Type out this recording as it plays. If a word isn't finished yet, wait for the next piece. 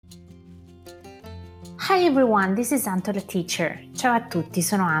Hi everyone, this is Anto the teacher. Ciao a tutti,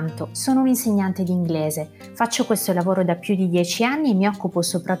 sono Anto, sono un insegnante di inglese. Faccio questo lavoro da più di 10 anni e mi occupo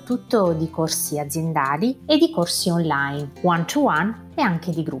soprattutto di corsi aziendali e di corsi online, one to one e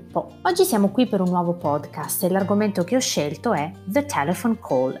anche di gruppo. Oggi siamo qui per un nuovo podcast e l'argomento che ho scelto è The Telephone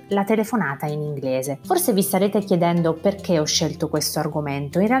Call, la telefonata in inglese. Forse vi starete chiedendo perché ho scelto questo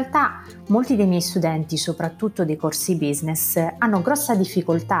argomento. In realtà molti dei miei studenti, soprattutto dei corsi business, hanno grossa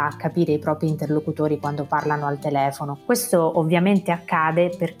difficoltà a capire i propri interlocutori quando parlano al telefono. Questo ovviamente accade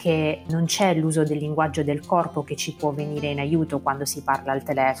perché non c'è l'uso del linguaggio del corpo che ci può venire in aiuto quando si parla al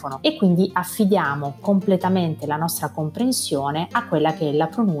telefono e quindi affidiamo completamente la nostra comprensione a quella che è la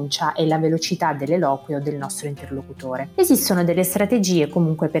pronuncia e la velocità dell'eloquio del nostro interlocutore. Esistono delle strategie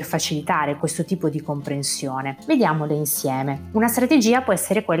comunque per facilitare questo tipo di comprensione. Vediamole insieme. Una strategia può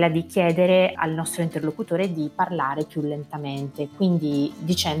essere quella di chiedere al nostro interlocutore di parlare più lentamente, quindi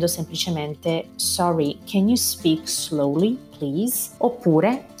dicendo semplicemente "Sorry, can you speak slowly, please?"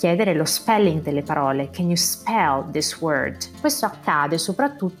 Oppure chiedere lo spelling delle parole, "Can you spell this word?" Questo accade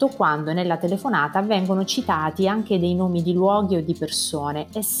soprattutto quando nella telefonata vengono citati anche dei nomi di luoghi o di persone.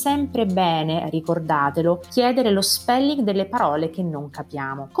 È sempre bene, ricordatelo, chiedere lo spelling delle parole che non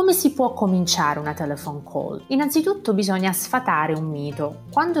capiamo. Come si può cominciare una telephone call? Innanzitutto bisogna sfatare un mito.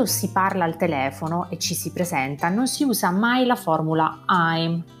 Quando si parla al telefono e ci si presenta non si usa mai la formula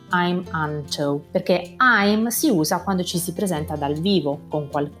I'm Anto, perché I'm si usa quando ci si presenta dal vivo con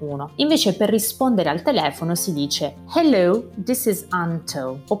qualcuno. Invece per rispondere al telefono si dice "Hello, this is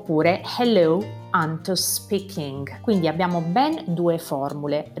Anto" oppure "Hello, Anto speaking". Quindi abbiamo ben due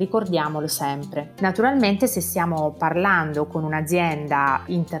formule, ricordiamolo sempre. Naturalmente se stiamo parlando con un'azienda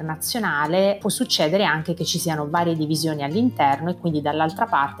internazionale può succedere anche che ci siano varie divisioni all'interno e quindi dall'altra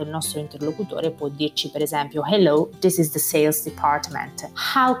parte il nostro interlocutore può dirci per esempio "Hello, this is the sales department.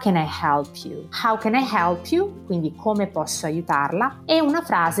 How can I help you?" How can I help you? Quindi come posso aiutarla? È una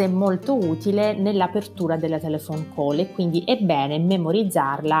frase molto utile nell'apertura della telephone call e quindi è bene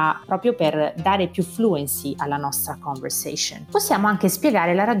memorizzarla proprio per dare più fluency alla nostra conversation. Possiamo anche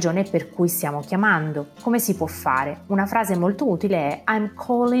spiegare la ragione per cui stiamo chiamando. Come si può fare? Una frase molto utile è "I'm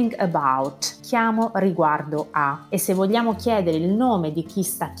calling about", chiamo riguardo a, e se vogliamo chiedere il nome di chi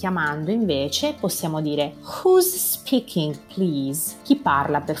sta chiamando invece possiamo dire "Who's speaking please?", chi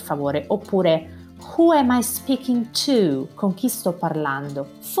parla per favore, oppure "Who am I speaking to?", con chi sto parlando.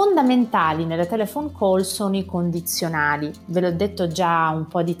 Fondamentali nella telephone call sono i condizionali, ve l'ho detto già un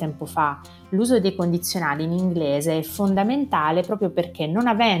po' di tempo fa. L'uso dei condizionali in inglese è fondamentale proprio perché non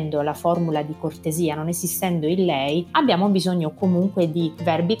avendo la formula di cortesia, non esistendo il lei, abbiamo bisogno comunque di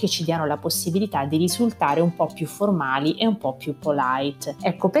verbi che ci diano la possibilità di risultare un po' più formali e un po' più polite.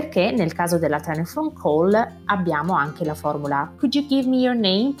 Ecco perché nel caso della telephone call abbiamo anche la formula "Could you give me your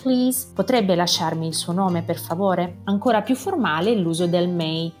name please?" Potrebbe lasciarmi il suo nome per favore? Ancora più formale è l'uso del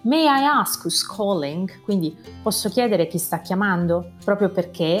may. "May I ask who's calling?" Quindi posso chiedere chi sta chiamando? Proprio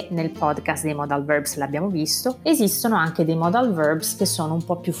perché nel podcast dei modal verbs l'abbiamo visto, esistono anche dei modal verbs che sono un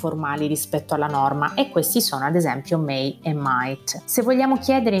po' più formali rispetto alla norma e questi sono ad esempio may e might. Se vogliamo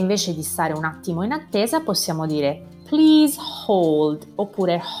chiedere invece di stare un attimo in attesa possiamo dire "Please hold"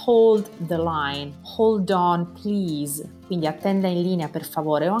 oppure "Hold the line", "Hold on please", quindi attenda in linea per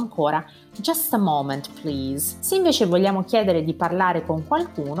favore, o ancora "Just a moment please". Se invece vogliamo chiedere di parlare con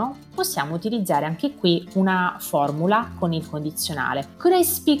qualcuno possiamo utilizzare anche qui una formula con il condizionale "Could I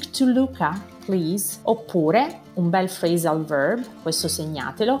speak to Luca please?" oppure un bel phrasal verb, questo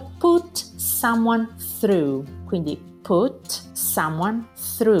segnatelo, "Put someone through", quindi put someone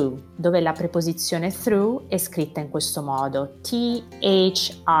through, dove la preposizione through è scritta in questo modo, THROUGH.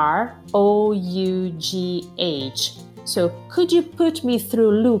 So, "Could you put me through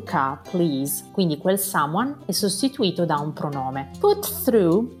Luca, please?" Quindi quel someone è sostituito da un pronome. Put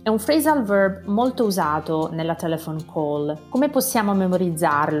through è un phrasal verb molto usato nella telephone call. Come possiamo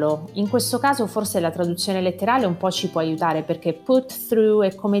memorizzarlo? In questo caso forse la traduzione letterale un po' ci può aiutare perché put through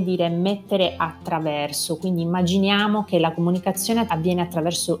è come dire mettere attraverso, quindi immaginiamo che la comunicazione avviene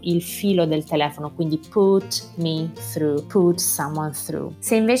attraverso il filo del telefono, quindi put me through, put someone through.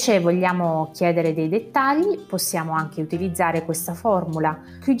 Se invece vogliamo chiedere dei dettagli possiamo anche utilizzare questa formula.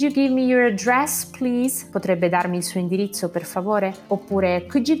 "Could you give me your address, please?" Potrebbe darmi il suo indirizzo per favore? Oppure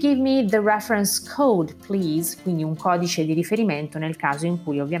 "Could you give me the reference code, please?" Quindi un codice di riferimento nel caso in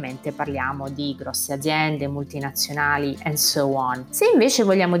cui ovviamente parliamo di grosse aziende, multinazionali and so on. Se invece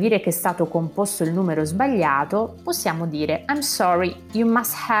vogliamo dire che è stato composto il numero sbagliato, possiamo dire "I'm sorry, you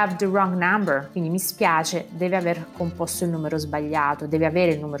must have the wrong number." Quindi mi spiace, deve aver composto il numero sbagliato, deve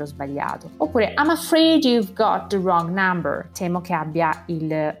avere il numero sbagliato. Oppure "I'm afraid you've got the wrong wrong number, temo che abbia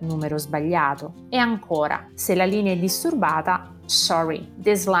il numero sbagliato. E ancora, se la linea è disturbata, sorry,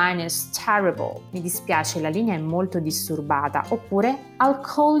 this line is terrible. Mi dispiace, la linea è molto disturbata. Oppure, I'll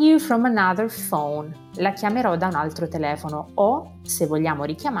call you from another phone. La chiamerò da un altro telefono. O, se vogliamo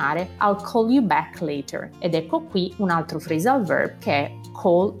richiamare, I'll call you back later. Ed ecco qui un altro phrasal verb che è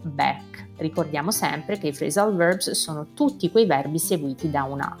call back. Ricordiamo sempre che i phrasal verbs sono tutti quei verbi seguiti da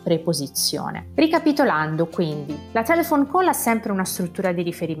una preposizione. Ricapitolando quindi, la telephone call ha sempre una struttura di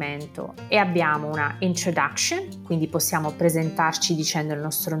riferimento e abbiamo una introduction, quindi possiamo presentarci dicendo il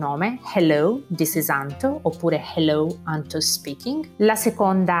nostro nome, hello, this is Anto, oppure hello, Anto speaking. La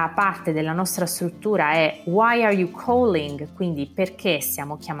seconda parte della nostra struttura è why are you calling, quindi perché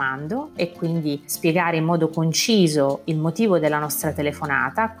stiamo chiamando e quindi spiegare in modo conciso il motivo della nostra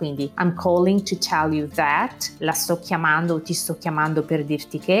telefonata, quindi I'm calling to tell you that, la sto chiamando o ti sto chiamando per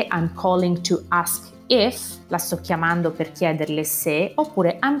dirti che, I'm calling to ask if, la sto chiamando per chiederle se,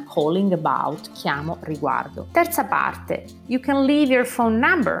 oppure I'm calling about, chiamo riguardo. Terza parte, you can leave your phone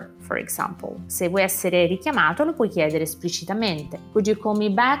number, for example. Se vuoi essere richiamato lo puoi chiedere esplicitamente. Could you call me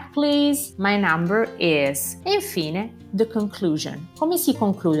back please? My number is. E infine, the conclusion. Come si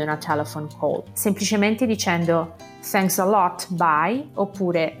conclude una telephone call? Semplicemente dicendo thanks a lot, bye,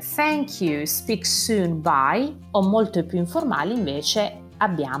 oppure thank you, speak soon, bye, o molto più informali invece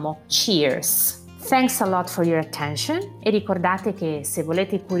abbiamo cheers. Thanks a lot for your attention e ricordate che se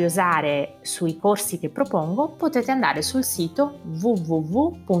volete curiosare sui corsi che propongo potete andare sul sito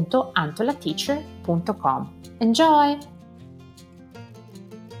www.antolateacher.com. Enjoy!